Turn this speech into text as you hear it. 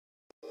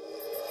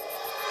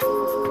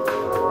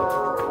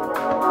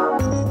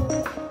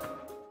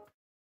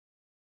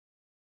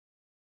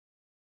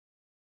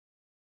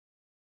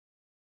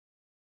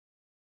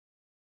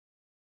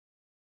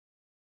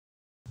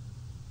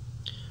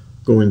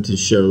Going to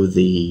show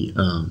the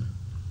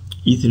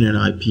Ethernet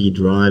IP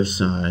drive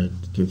side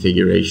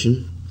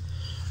configuration.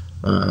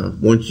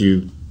 Once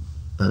you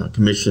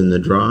commission the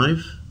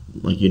drive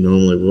like you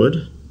normally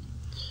would,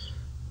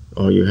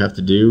 all you have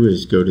to do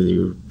is go to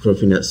the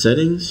Profinet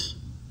settings,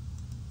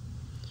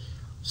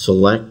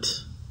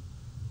 select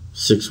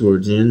 6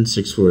 words in,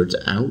 6 words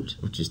out,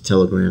 which is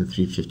Telegram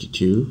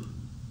 352.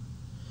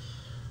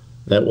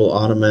 That will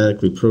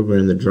automatically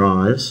program the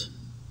drives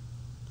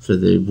for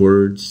the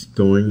words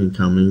going and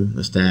coming,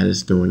 the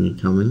status going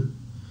and coming.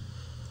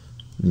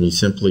 And you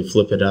simply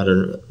flip it out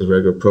of the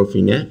regular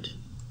Profinet,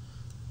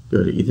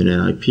 go to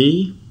Ethernet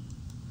IP,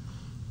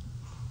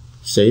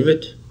 save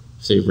it,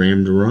 save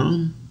RAM to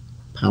ROM,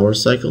 power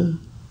cycle,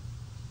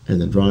 and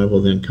the drive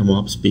will then come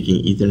up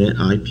speaking Ethernet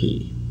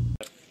IP.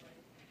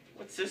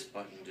 What's this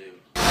button do?